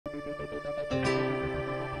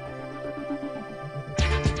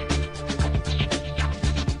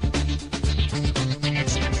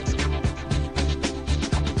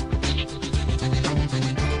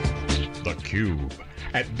theCUBE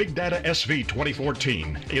at BigDataSV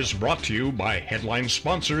 2014 is brought to you by headline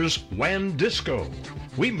sponsors WANDisco.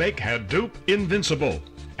 We make Hadoop invincible,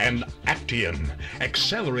 and Actian,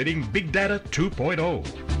 accelerating Big Data 2.0.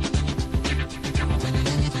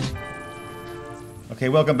 Okay,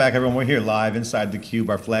 welcome back everyone. We're here live inside theCUBE,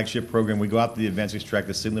 our flagship program. We go out to the events, extract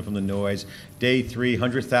the signal from the noise. Day 3,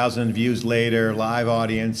 100,000 views later, live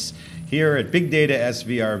audience. Here at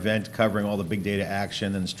BigDataSV, our event covering all the big data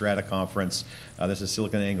action and the Strata Conference. This is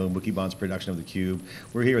SiliconANGLE and Wikibon's production of theCUBE.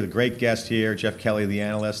 We're here with a great guest here, Jeff Kelly, the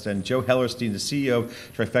analyst, and Joe Hellerstein, the CEO of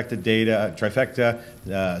Trifacta,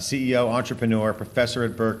 CEO, entrepreneur, professor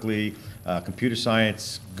at Berkeley, computer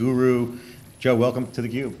science guru. Joe, welcome to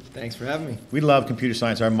theCUBE. Thanks for having me. We love computer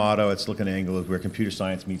science. Our motto at SiliconANGLE is where computer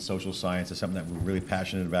science meets social science. It's something that we're really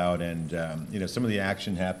passionate about, and you know, some of the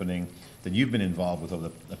action happening that you've been involved with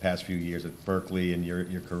over the past few years at Berkeley and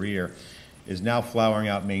your career is now flowering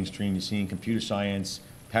out mainstream. You're seeing computer science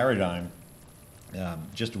paradigm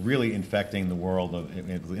just really infecting the world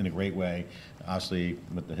in a great way. Obviously,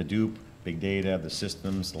 with the Hadoop, big data, the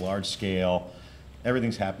systems, the large scale,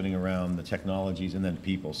 everything's happening around the technologies and then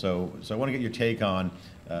people. So I want to get your take on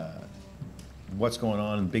what's going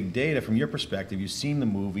on in big data from your perspective. You've seen the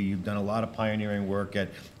movie, you've done a lot of pioneering work at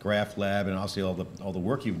Graph Lab, and obviously all the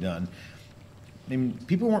work you've done. I mean,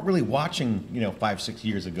 people weren't really watching, 5, 6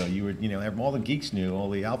 years ago. You were, all the geeks knew, all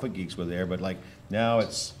the alpha geeks were there, but like now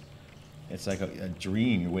it's like a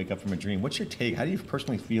dream. You wake up from a dream. What's your take? How do you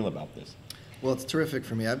personally feel about this? Well, it's terrific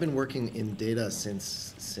for me. I've been working in data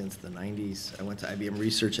since the 90s. I went to IBM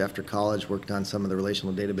Research after college, worked on some of the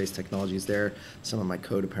relational database technologies there. Some of my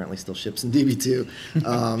code apparently still ships in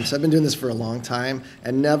DB2. So I've been doing this for a long time,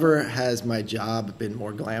 and never has my job been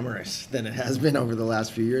more glamorous than it has been over the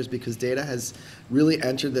last few years, because data has really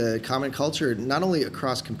entered the common culture, not only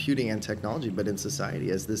across computing and technology, but in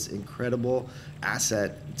society as this incredible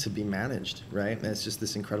asset to be managed, right? And it's just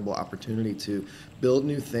this incredible opportunity to build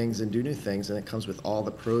new things and do new things, and it comes with all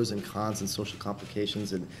the pros and cons and social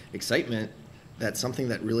complications and excitement that something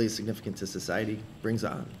that really is significant to society brings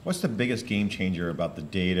on. What's the biggest game changer about the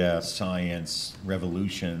data science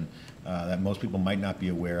revolution that most people might not be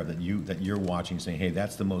aware of, that you're watching, saying, hey,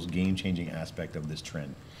 that's the most game-changing aspect of this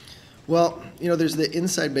trend? Well, there's the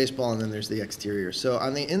inside baseball and then there's the exterior. So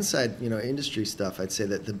on the inside, industry stuff, I'd say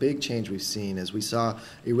that the big change we've seen is we saw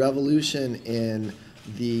a revolution in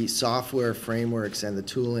the software frameworks and the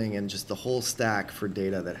tooling and just the whole stack for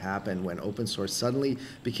data that happened when open source suddenly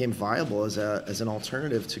became viable as an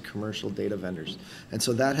alternative to commercial data vendors. And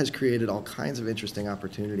so that has created all kinds of interesting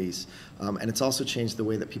opportunities. And it's also changed the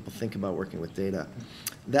way that people think about working with data.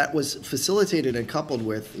 That was facilitated and coupled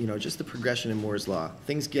with just the progression in Moore's Law.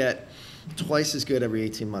 Things get twice as good every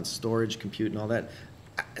 18 months, storage, compute, and all that.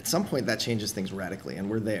 At some point, that changes things radically, and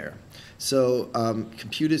we're there. So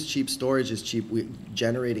compute is cheap, storage is cheap,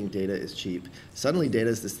 generating data is cheap. Suddenly, data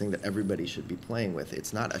is this thing that everybody should be playing with.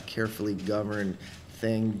 It's not a carefully governed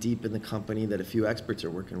thing deep in the company that a few experts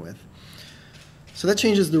are working with. So that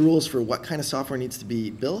changes the rules for what kind of software needs to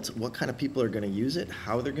be built, what kind of people are going to use it,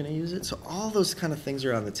 how they're going to use it. So all those kind of things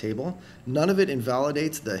are on the table. None of it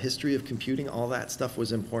invalidates the history of computing. All that stuff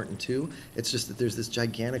was important too. It's just that there's this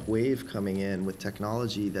gigantic wave coming in with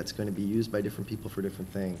technology that's going to be used by different people for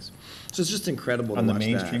different things. So it's just incredible to watch that. On the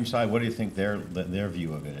mainstream side, what do you think their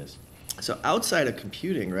view of it is? So outside of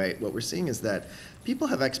computing, right, what we're seeing is that people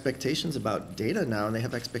have expectations about data now, and they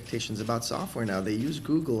have expectations about software now. They use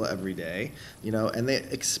Google every day, and they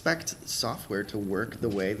expect software to work the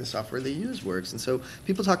way the software they use works. And so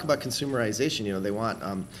people talk about consumerization. They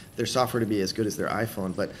want their software to be as good as their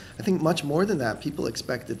iPhone. But I think much more than that, people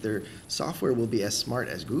expect that their software will be as smart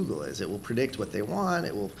as Google is. It will predict what they want.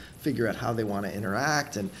 It will figure out how they want to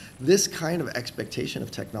interact. And this kind of expectation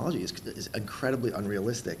of technology is incredibly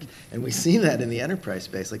unrealistic. And we see that in the enterprise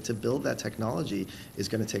space. Like, to build that technology is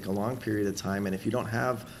going to take a long period of time, and if you don't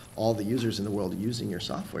have all the users in the world using your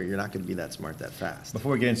software, you're not going to be that smart that fast.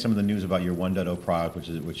 Before we get into some of the news about your 1.0 product,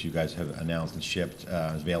 which you guys have announced and shipped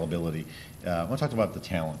availability, I want to talk about the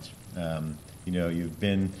talent. You've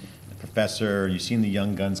been a professor, you've seen the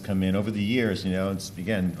young guns come in over the years. It's,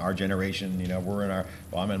 again, our generation.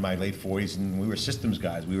 I'm in my late 40s, and we were systems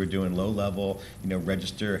guys. We were doing low level,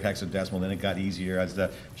 register, hexadecimal. Then it got easier as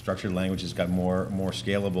the structured languages got more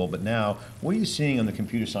scalable. But now, what are you seeing on the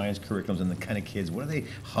computer science curriculums and the kind of kids? What are they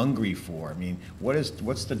hungry for? I mean,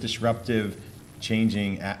 what's the disruptive,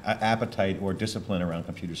 changing appetite or discipline around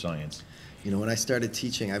computer science? When I started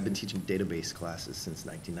teaching, I've been teaching database classes since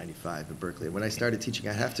 1995 at Berkeley. When I started teaching,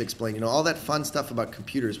 I have to explain, all that fun stuff about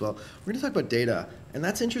computers. Well, we're going to talk about data, and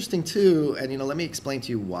that's interesting too. And let me explain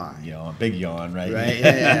to you why. Yawn, big yawn, right? Right.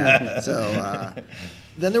 Yeah. So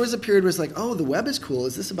then there was a period where it's like, oh, the web is cool.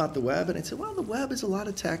 Is this about the web? And I said, well, the web is a lot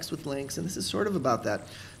of text with links, and this is sort of about that.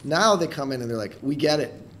 Now they come in and they're like, we get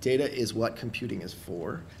it. Data is what computing is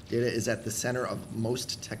for. Data is at the center of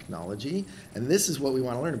most technology, and this is what we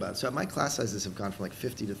want to learn about. So my class sizes have gone from like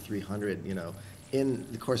 50 to 300, in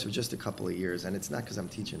the course of just a couple of years, and it's not because I'm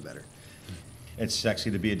teaching better. It's sexy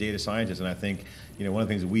to be a data scientist, and I think one of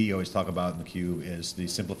the things that we always talk about in theCUBE is the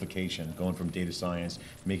simplification, going from data science,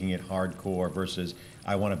 making it hardcore versus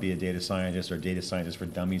I want to be a data scientist or data scientist for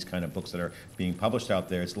dummies kind of books that are being published out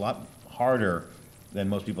there. It's a lot harder than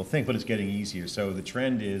most people think, but it's getting easier. So the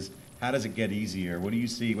trend is, how does it get easier? What do you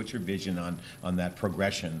see? What's your vision on that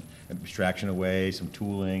progression? Abstraction away, some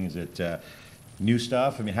tooling? Is it new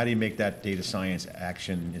stuff? I mean, how do you make that data science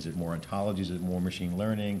action? Is it more ontology? Is it more machine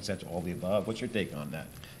learning? Is that all the above? What's your take on that?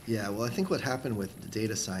 Yeah, well, I think what happened with the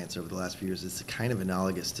data science over the last few years is kind of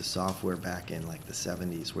analogous to software back in like the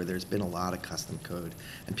 70s, where there's been a lot of custom code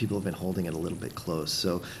and people have been holding it a little bit close.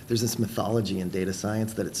 So there's this mythology in data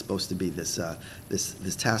science that it's supposed to be this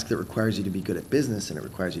task that requires you to be good at business, and it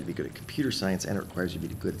requires you to be good at computer science, and it requires you to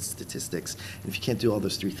be good at statistics. And if you can't do all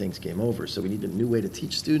those three things, game over. So we need a new way to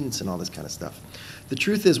teach students and all this kind of stuff. The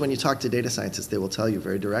truth is, when you talk to data scientists, they will tell you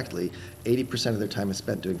very directly, 80% of their time is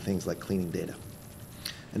spent doing things like cleaning data.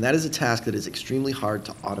 And that is a task that is extremely hard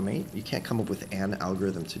to automate. You can't come up with an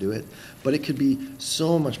algorithm to do it, but it could be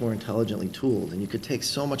so much more intelligently tooled, and you could take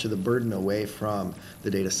so much of the burden away from the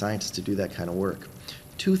data scientists to do that kind of work.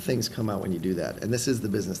 Two things come out when you do that, and this is the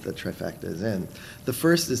business that Trifacta is in. The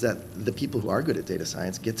first is that the people who are good at data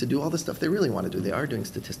science get to do all the stuff they really want to do. They are doing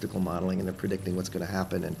statistical modeling, and they're predicting what's going to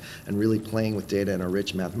happen and really playing with data in a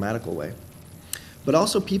rich mathematical way. But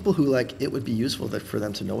also people who it would be useful for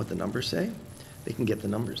them to know what the numbers say. They can get the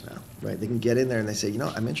numbers now, right? They can get in there and they say,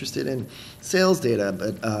 I'm interested in sales data,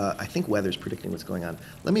 but I think weather's predicting what's going on.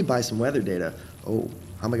 Let me buy some weather data. Oh,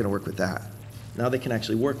 how am I going to work with that? Now they can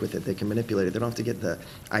actually work with it. They can manipulate it. They don't have to get the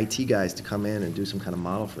IT guys to come in and do some kind of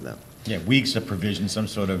model for them. Yeah, weeks of provision, some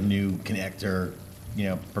sort of new connector,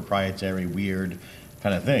 proprietary, weird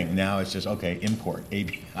kind of thing. Now it's just, okay, import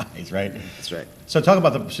APIs, right? That's right. So talk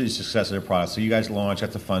about the success of their product. So you guys launched, got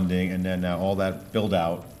the funding, and then all that build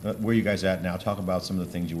out. Where are you guys at now? Talk about some of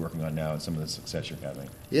the things you're working on now and some of the success you're having.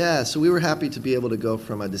 Yeah, so we were happy to be able to go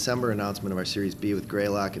from a December announcement of our Series B with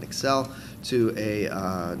Greylock and Excel to a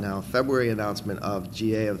now February announcement of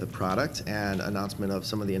GA of the product and announcement of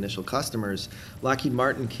some of the initial customers. Lockheed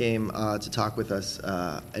Martin came to talk with us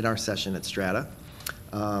in our session at Strata.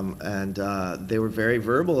 They were very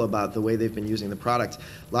verbal about the way they've been using the product.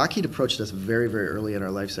 Lockheed approached us very, very early in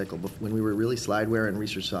our life cycle when we were really slideware and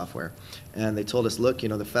research software. And they told us, look,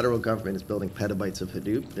 the federal government is building petabytes of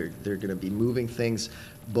Hadoop. They're going to be moving things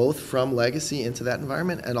both from legacy into that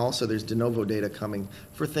environment, and also there's de novo data coming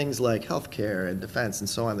for things like healthcare and defense and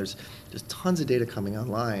so on. There's tons of data coming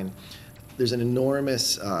online. There's an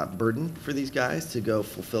enormous burden for these guys to go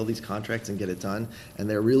fulfill these contracts and get it done, and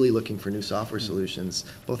they're really looking for new software solutions,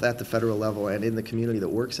 both at the federal level and in the community that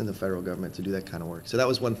works in the federal government to do that kind of work. So that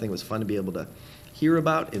was one thing. It was fun to be able to hear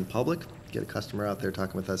about in public, get a customer out there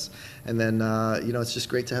talking with us, and then it's just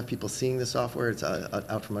great to have people seeing the software. It's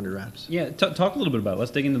out from under wraps. Yeah, talk a little bit about it.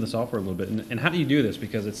 Let's dig into the software a little bit, and how do you do this?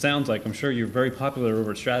 Because it sounds like, I'm sure you're very popular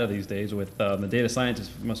over at Strata these days with the data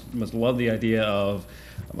scientists must love the idea of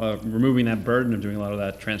removing that burden of doing a lot of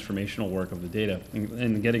that transformational work of the data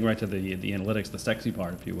and getting right to the analytics, the sexy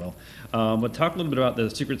part, if you will. But talk a little bit about the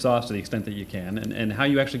secret sauce to the extent that you can, and how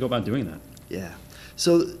you actually go about doing that. Yeah.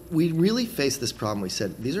 So we really faced this problem. We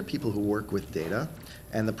said, these are people who work with data,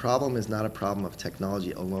 and the problem is not a problem of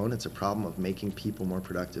technology alone, it's a problem of making people more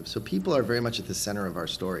productive. So people are very much at the center of our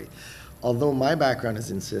story. Although my background is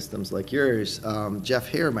in systems like yours, Jeff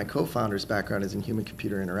Hare, my co-founder's background is in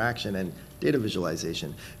human-computer interaction and data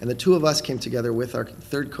visualization. And the two of us came together with our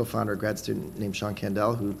third co-founder, a grad student named Sean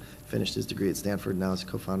Candell, who finished his degree at Stanford, now is a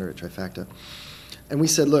co-founder at Trifacta. And we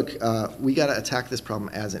said, look, we got to attack this problem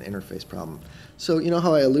as an interface problem. So you know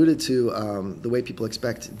how I alluded to the way people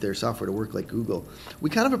expect their software to work like Google? We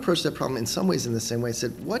kind of approached that problem in some ways in the same way. I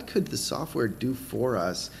said, what could the software do for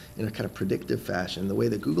us in a kind of predictive fashion, the way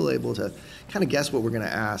that Google is able to kind of guess what we're going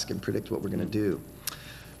to ask and predict what we're going to do?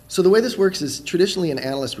 So the way this works is traditionally an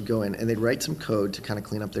analyst would go in and they'd write some code to kind of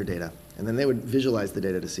clean up their data, and then they would visualize the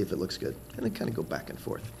data to see if it looks good, and then kind of go back and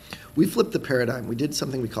forth. We flipped the paradigm. We did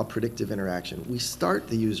something we call predictive interaction. We start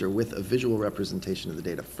the user with a visual representation of the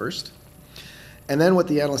data first, And then what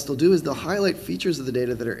the analyst will do is they'll highlight features of the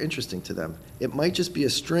data that are interesting to them. It might just be a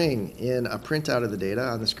string in a printout of the data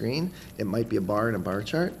on the screen. It might be a bar in a bar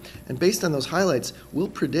chart. And based on those highlights, we'll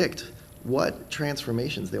predict what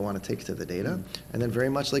transformations they want to take to the data. And then very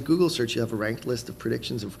much like Google search, you have a ranked list of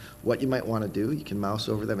predictions of what you might want to do. You can mouse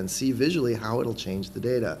over them and see visually how it'll change the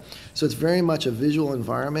data. So it's very much a visual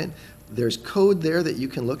environment. There's code there that you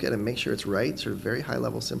can look at and make sure it's right, sort of very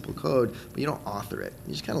high-level, simple code, but you don't author it.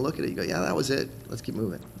 You just kind of look at it, you go, yeah, that was it, let's keep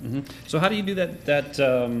moving. Mm-hmm. So how do you do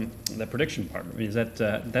that prediction part? I mean, is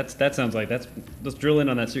that sounds like let's drill in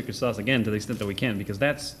on that secret sauce again to the extent that we can, because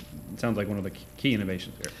it sounds like one of the key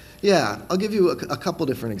innovations here. Yeah, I'll give you a couple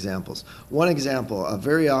different examples. One example,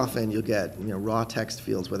 very often you'll get raw text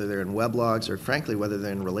fields, whether they're in weblogs or frankly whether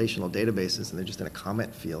they're in relational databases and they're just in a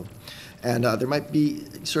comment field. And there might be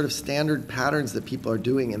sort of standard patterns that people are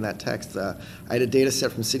doing in that text. I had a data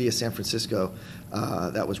set from the city of San Francisco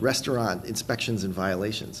that was restaurant inspections and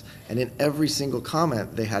violations. And in every single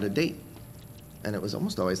comment, they had a date. And it was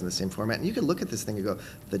almost always in the same format. And you could look at this thing and go,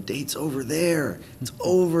 the date's over there. It's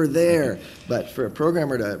over there. But for a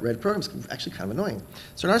programmer to write programs, it's actually kind of annoying.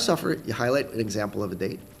 So in our software, you highlight an example of a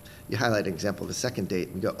date. You highlight an example of a second date.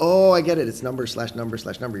 And you go, oh, I get it. It's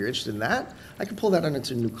number/number/number. You're interested in that? I can pull that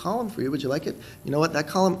into a new column for you. Would you like it? You know what? That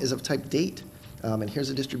column is of type date. And here's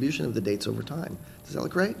a distribution of the dates over time. Does that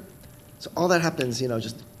look right? So all that happens,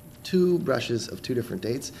 just 2 brushes of 2 different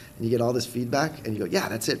dates. And you get all this feedback. And you go, yeah,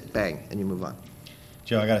 that's it. Bang. And you move on.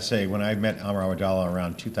 Joe, I got to say, when I met Amar Awadallah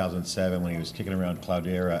around 2007, when he was kicking around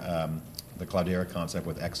Cloudera, the Cloudera concept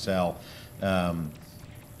with Excel,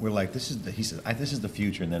 we're like, he said, this is the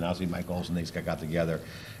future. And then obviously Mike Olson and these guys got together.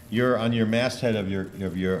 You're on your masthead of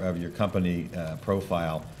your company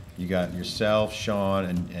profile. You got yourself, Sean,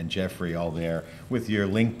 and Jeffrey all there with your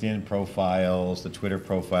LinkedIn profiles, the Twitter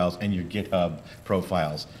profiles, and your GitHub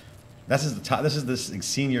profiles. This is the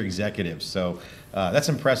senior executives, so that's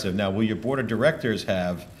impressive. Now, will your board of directors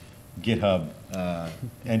have GitHub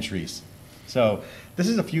entries? So this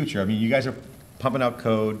is the future. I mean, you guys are pumping out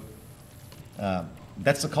code.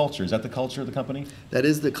 That's the culture. Is that the culture of the company? That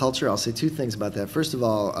is the culture. I'll say 2 things about that. First of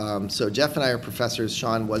all, so Jeff and I are professors.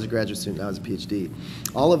 Sean was a graduate student, now has a PhD.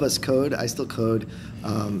 All of us code. I still code.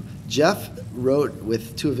 Jeff wrote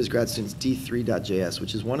with 2 of his grad students D3.js,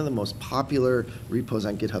 which is one of the most popular repos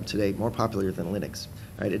on GitHub today, more popular than Linux.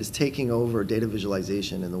 Right? It is taking over data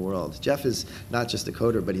visualization in the world. Jeff is not just a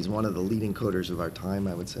coder, but he's one of the leading coders of our time,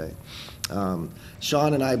 I would say.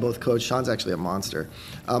 Sean and I both code. Sean's actually a monster.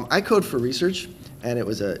 I code for research. And it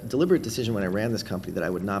was a deliberate decision when I ran this company that I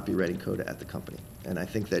would not be writing code at the company. And I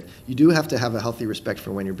think that you do have to have a healthy respect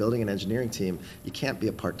for when you're building an engineering team. You can't be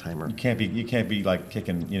a part-timer. You can't be like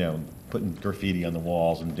kicking, putting graffiti on the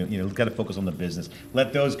walls and doing, got to focus on the business.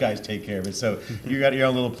 Let those guys take care of it. So you got your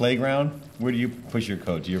own little playground. Where do you push your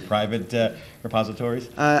code? To your private repositories?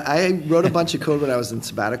 I wrote a bunch of code when I was in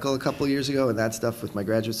sabbatical a couple of years ago, and that stuff with my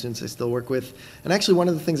graduate students I still work with. And actually, one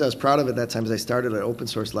of the things I was proud of at that time is I started an open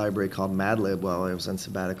source library called MadLib while I was on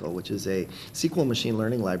sabbatical, which is a SQL machine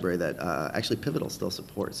learning library that actually Pivotal still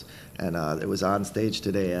supports. And it was on stage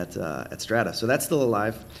today at Strata. So that's still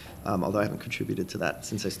alive. Although I haven't contributed to that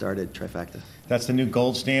since I started Trifacta. That's the new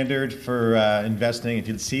gold standard for investing. If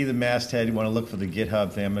you see the masthead, you want to look for the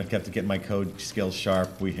GitHub thing. I'm going to have to get my code skills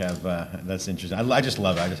sharp. We have, that's interesting. I just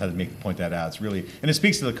love it. I just had to point that out. It's really, and it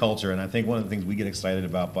speaks to the culture. And I think one of the things we get excited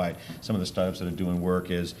about by some of the startups that are doing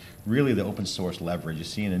work is really the open source leverage. You're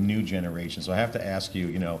seeing a new generation. So I have to ask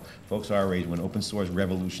you, folks our age, when open source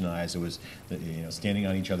revolutionized, it was, standing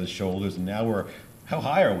on each other's shoulders. And now how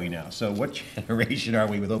high are we now? So what generation are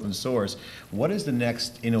we with open source? What is the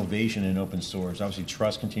next innovation in open source? Obviously,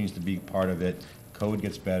 trust continues to be part of it. Code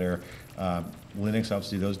gets better. Linux,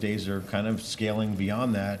 obviously, those days are kind of scaling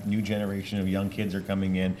beyond that. New generation of young kids are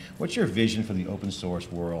coming in. What's your vision for the open source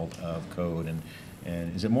world of code?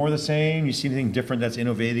 And is it more the same? You see anything different that's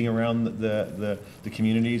innovating around the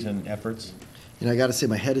communities and efforts? I got to say,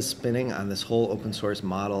 my head is spinning on this whole open source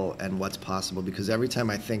model and what's possible, because every time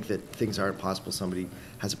I think that things aren't possible, somebody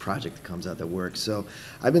has a project that comes out that works. So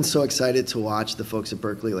I've been so excited to watch the folks at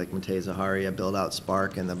Berkeley, like Matej Zaharia, build out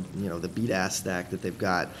Spark and the BDAS stack that they've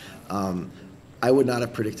got. I would not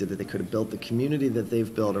have predicted that they could have built the community that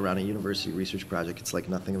they've built around a university research project. It's like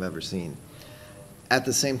nothing I've ever seen. At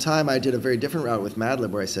the same time, I did a very different route with MadLib,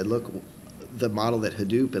 where I said, look, the model that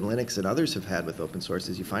Hadoop and Linux and others have had with open source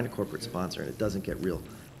is you find a corporate sponsor and it doesn't get real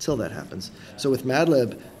till that happens. So with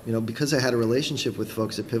MadLib, because I had a relationship with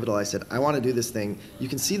folks at Pivotal, I said, I want to do this thing. You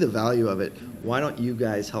can see the value of it. Why don't you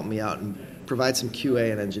guys help me out and provide some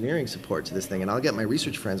QA and engineering support to this thing, and I'll get my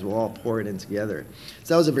research friends, we'll all pour it in together.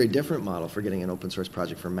 So that was a very different model for getting an open source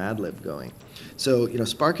project for MadLib going. So,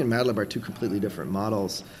 Spark and MadLib are two completely different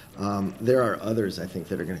models. There are others, I think,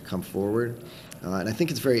 that are going to come forward. And I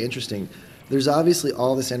think it's very interesting. There's obviously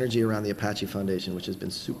all this energy around the Apache Foundation, which has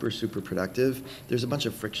been super, super productive. There's a bunch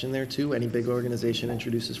of friction there, too. Any big organization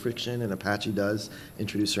introduces friction, and Apache does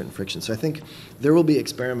introduce certain friction. So I think there will be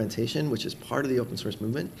experimentation, which is part of the open source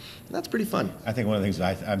movement, and that's pretty fun. I think one of the things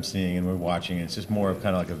I'm seeing and we're watching, it's just more of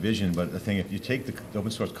kind of like a vision, but the thing, if you take the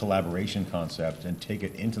open source collaboration concept and take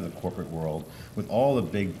it into the corporate world, with all the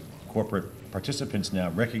big corporate participants now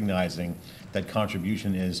recognizing that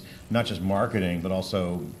contribution is not just marketing, but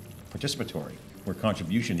also participatory, where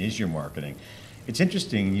contribution is your marketing. It's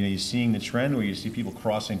interesting, you're seeing the trend where you see people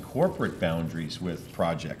crossing corporate boundaries with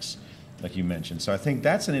projects, like you mentioned. So I think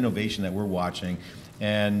that's an innovation that we're watching,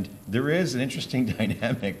 and there is an interesting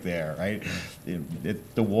dynamic there, right?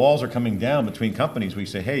 The walls are coming down between companies. We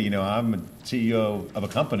say, hey, I'm a CEO of a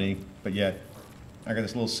company, but yet I got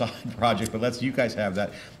this little side project, but you guys have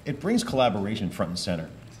that. It brings collaboration front and center.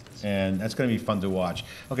 And that's going to be fun to watch.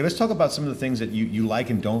 Okay, let's talk about some of the things that you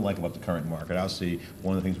like and don't like about the current market. Obviously,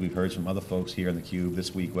 one of the things we've heard from other folks here in theCUBE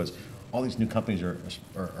this week was all these new companies are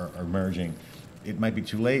emerging. It might be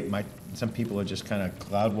too late. Some people are just kind of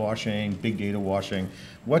cloud washing, big data washing.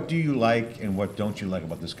 What do you like and what don't you like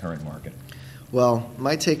about this current market? Well,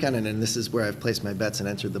 my take on it, and this is where I've placed my bets and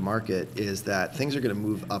entered the market, is that things are going to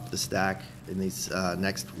move up the stack in these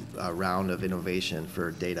next round of innovation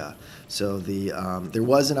for data. So there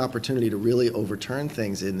was an opportunity to really overturn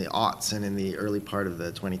things in the aughts and in the early part of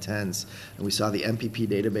the 2010s. And we saw the MPP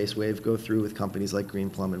database wave go through with companies like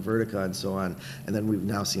Greenplum and Vertica and so on. And then we've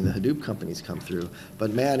now seen the Hadoop companies come through.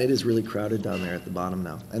 But man, it is really crowded down there at the bottom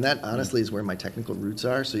now. And that honestly is where my technical roots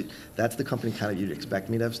are. So that's the company kind of you'd expect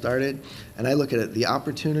me to have started. And I look at it, the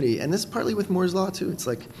opportunity, and this is partly with Moore's Law too. It's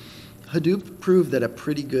like Hadoop proved that a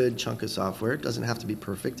pretty good chunk of software, it doesn't have to be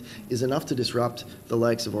perfect, is enough to disrupt the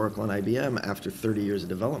likes of Oracle and IBM after 30 years of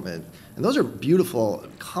development. And those are beautiful,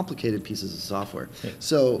 complicated pieces of software. Yeah.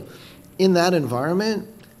 So in that environment,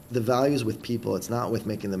 the value is with people. It's not with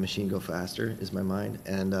making the machine go faster, is my mind.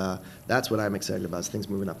 And that's what I'm excited about, is things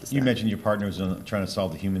moving up the stack. You mentioned your partners trying to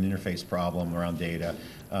solve the human interface problem around data.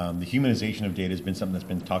 The humanization of data has been something that's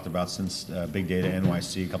been talked about since Big Data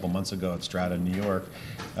NYC a couple months ago at Strata in New York.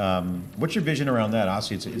 What's your vision around that?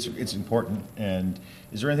 Obviously, it's important. And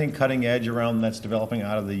is there anything cutting edge around that's developing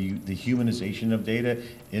out of the humanization of data?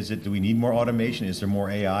 Do we need more automation? Is there more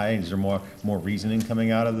AI? Is there more reasoning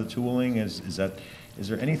coming out of the tooling? Is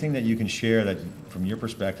there anything that you can share that, from your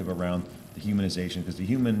perspective, around the humanization? Because the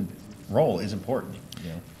human role is important.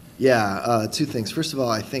 Yeah, two things. First of all,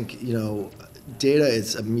 I think data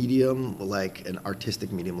is a medium, like an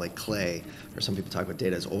artistic medium, like clay, or some people talk about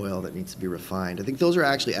data as oil that needs to be refined. I think those are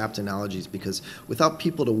actually apt analogies, because without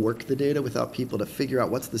people to work the data, without people to figure out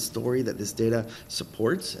what's the story that this data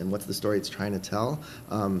supports and what's the story it's trying to tell,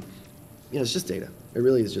 it's just data. It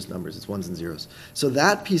really is just numbers. It's ones and zeros. So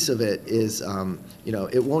that piece of it is,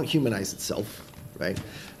 it won't humanize itself, right?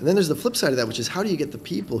 And then there's the flip side of that, which is how do you get the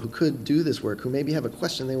people who could do this work, who maybe have a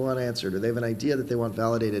question they want answered, or they have an idea that they want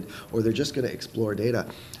validated, or they're just going to explore data.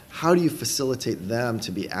 How do you facilitate them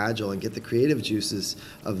to be agile and get the creative juices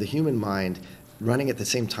of the human mind running at the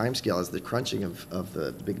same time scale as the crunching of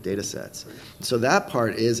the big data sets? So that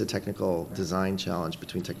part is a technical design challenge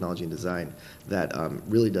between technology and design that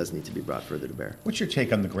really does need to be brought further to bear. What's your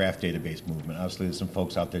take on the graph database movement? Obviously, there's some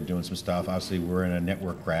folks out there doing some stuff. Obviously, we're in a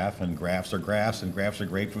network graph, and graphs are graphs, and graphs are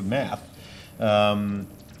great for math. Compare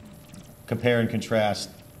and contrast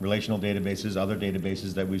relational databases, other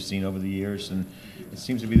databases that we've seen over the years, and it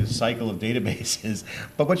seems to be the cycle of databases.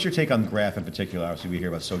 But what's your take on graph in particular? Obviously, we hear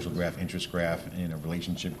about social graph, interest graph,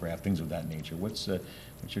 relationship graph, things of that nature. What's your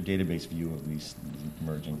database view of these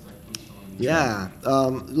emerging? Yeah,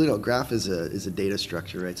 graph is a data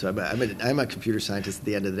structure, right? So I'm a computer scientist. At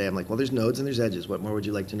the end of the day, I'm like, well, there's nodes and there's edges. What more would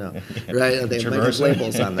you like to know, right? They might have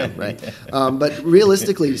labels on them, right? But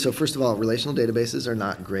realistically, so first of all, relational databases are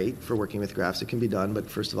not great for working with graphs. It can be done, but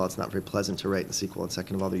first of all, it's not very pleasant to write in SQL, and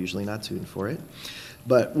second of all, they're usually not tuned for it.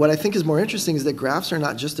 But what I think is more interesting is that graphs are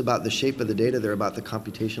not just about the shape of the data, they're about the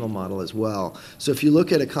computational model as well. So if you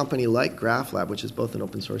look at a company like GraphLab, which is both an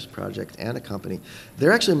open source project and a company,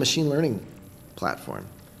 they're actually a machine learning platform.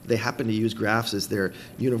 They happen to use graphs as their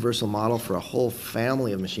universal model for a whole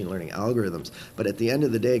family of machine learning algorithms. But at the end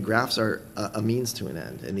of the day, graphs are a means to an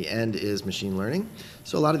end, and the end is machine learning.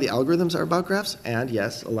 So a lot of the algorithms are about graphs, and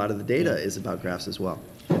yes, a lot of the data is about graphs as well.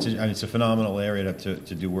 It's a phenomenal area to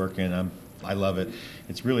do work in. I'm I love it.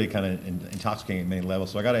 It's really kind of intoxicating at many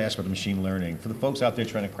levels. So I got to ask about the machine learning. For the folks out there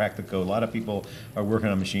trying to crack the code, a lot of people are working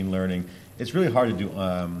on machine learning. It's really hard to do,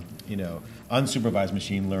 unsupervised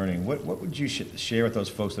machine learning. What would you share with those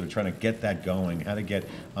folks that are trying to get that going? How to get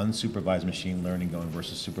unsupervised machine learning going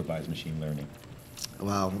versus supervised machine learning?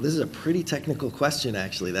 Wow, this is a pretty technical question,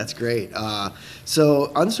 actually. That's great.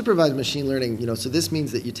 So unsupervised machine learning, so this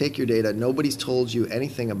means that you take your data, nobody's told you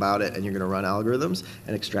anything about it, and you're going to run algorithms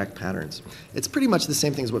and extract patterns. It's pretty much the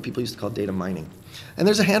same thing as what people used to call data mining. And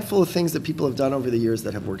there's a handful of things that people have done over the years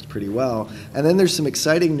that have worked pretty well. And then there's some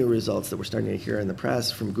exciting new results that we're starting to hear in the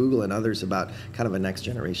press from Google and others about kind of a next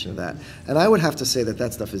generation of that. And I would have to say that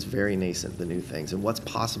that stuff is very nascent, the new things. And what's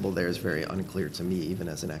possible there is very unclear to me, even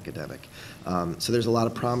as an academic. So there's a lot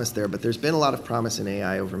of promise there, but there's been a lot of promise in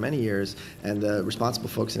AI over many years, and the responsible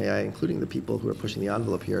folks in AI, including the people who are pushing the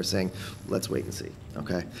envelope here, are saying, let's wait and see,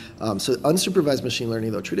 okay? So unsupervised machine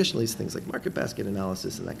learning, though, traditionally is things like market basket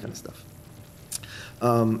analysis and that kind of stuff.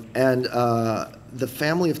 The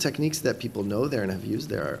family of techniques that people know there and have used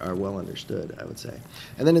there are well understood, I would say.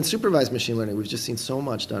 And then in supervised machine learning, we've just seen so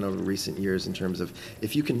much done over recent years in terms of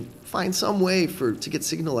if you can find some way to get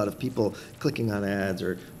signal out of people clicking on ads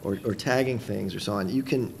or tagging things or so on, you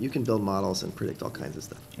can build models and predict all kinds of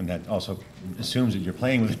stuff. And that also assumes that you're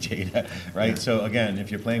playing with the data, right? Yeah. So again,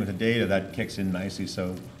 if you're playing with the data, that kicks in nicely.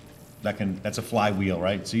 So that's a flywheel,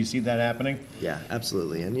 right? So you see that happening? Yeah,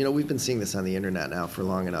 absolutely. And we've been seeing this on the internet now for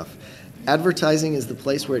long enough. Advertising is the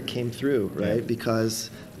place where it came through, right? Yeah.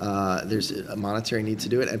 Because there's a monetary need to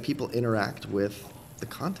do it, and people interact with the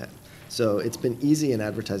content. So it's been easy in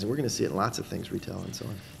advertising. We're going to see it in lots of things, retail and so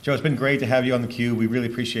on. Joe, it's been great to have you on theCUBE. We really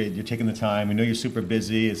appreciate you taking the time. We know you're super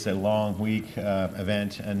busy. It's a long week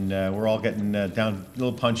event, and we're all getting down a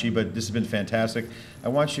little punchy, but this has been fantastic. I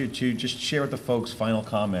want you to just share with the folks final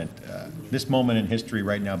comment. This moment in history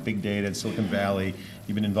right now, big data in Silicon Valley,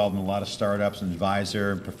 you've been involved in a lot of startups, an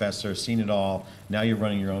advisor, professor, seen it all. Now you're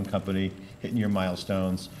running your own company, hitting your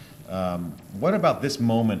milestones. What about this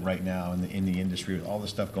moment right now in the industry with all the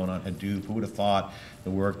stuff going on, Hadoop? Who would have thought the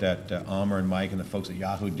work that Amr and Mike and the folks at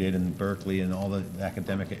Yahoo did in Berkeley and all the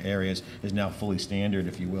academic areas is now fully standard,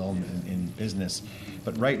 if you will, in business.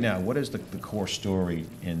 But right now, what is the core story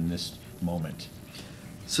in this moment?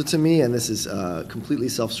 So to me, and this is completely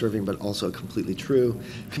self-serving but also completely true,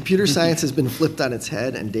 computer science has been flipped on its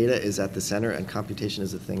head, and data is at the center, and computation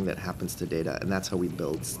is a thing that happens to data, and that's how we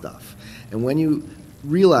build stuff. And when you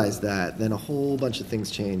realize that, then a whole bunch of things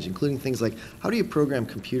change, including things like how do you program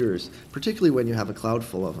computers, particularly when you have a cloud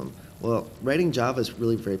full of them? Well, writing Java is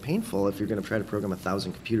really very painful if you're going to try to program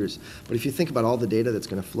 1,000 computers. But if you think about all the data that's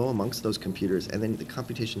going to flow amongst those computers, and then the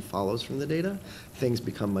computation follows from the data, things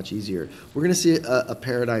become much easier. We're going to see a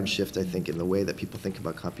paradigm shift, I think, in the way that people think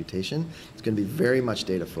about computation. It's going to be very much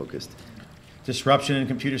data focused. Disruption in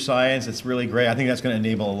computer science, it's really great. I think that's going to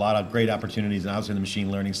enable a lot of great opportunities. And obviously on the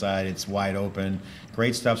machine learning side, it's wide open.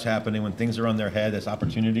 Great stuff's happening. When things are on their head, there's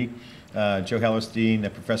opportunity. Joe Hellerstein,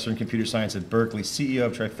 a professor in computer science at Berkeley, CEO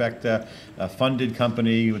of Trifacta, a funded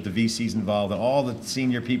company with the VCs involved, and all the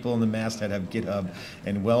senior people in the masthead have GitHub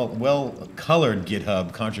and well-colored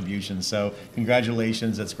GitHub contributions. So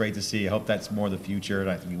congratulations, that's great to see. I hope that's more the future, and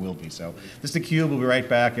I think it will be. So this is theCUBE. We'll be right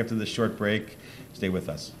back after this short break. Stay with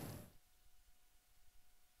us.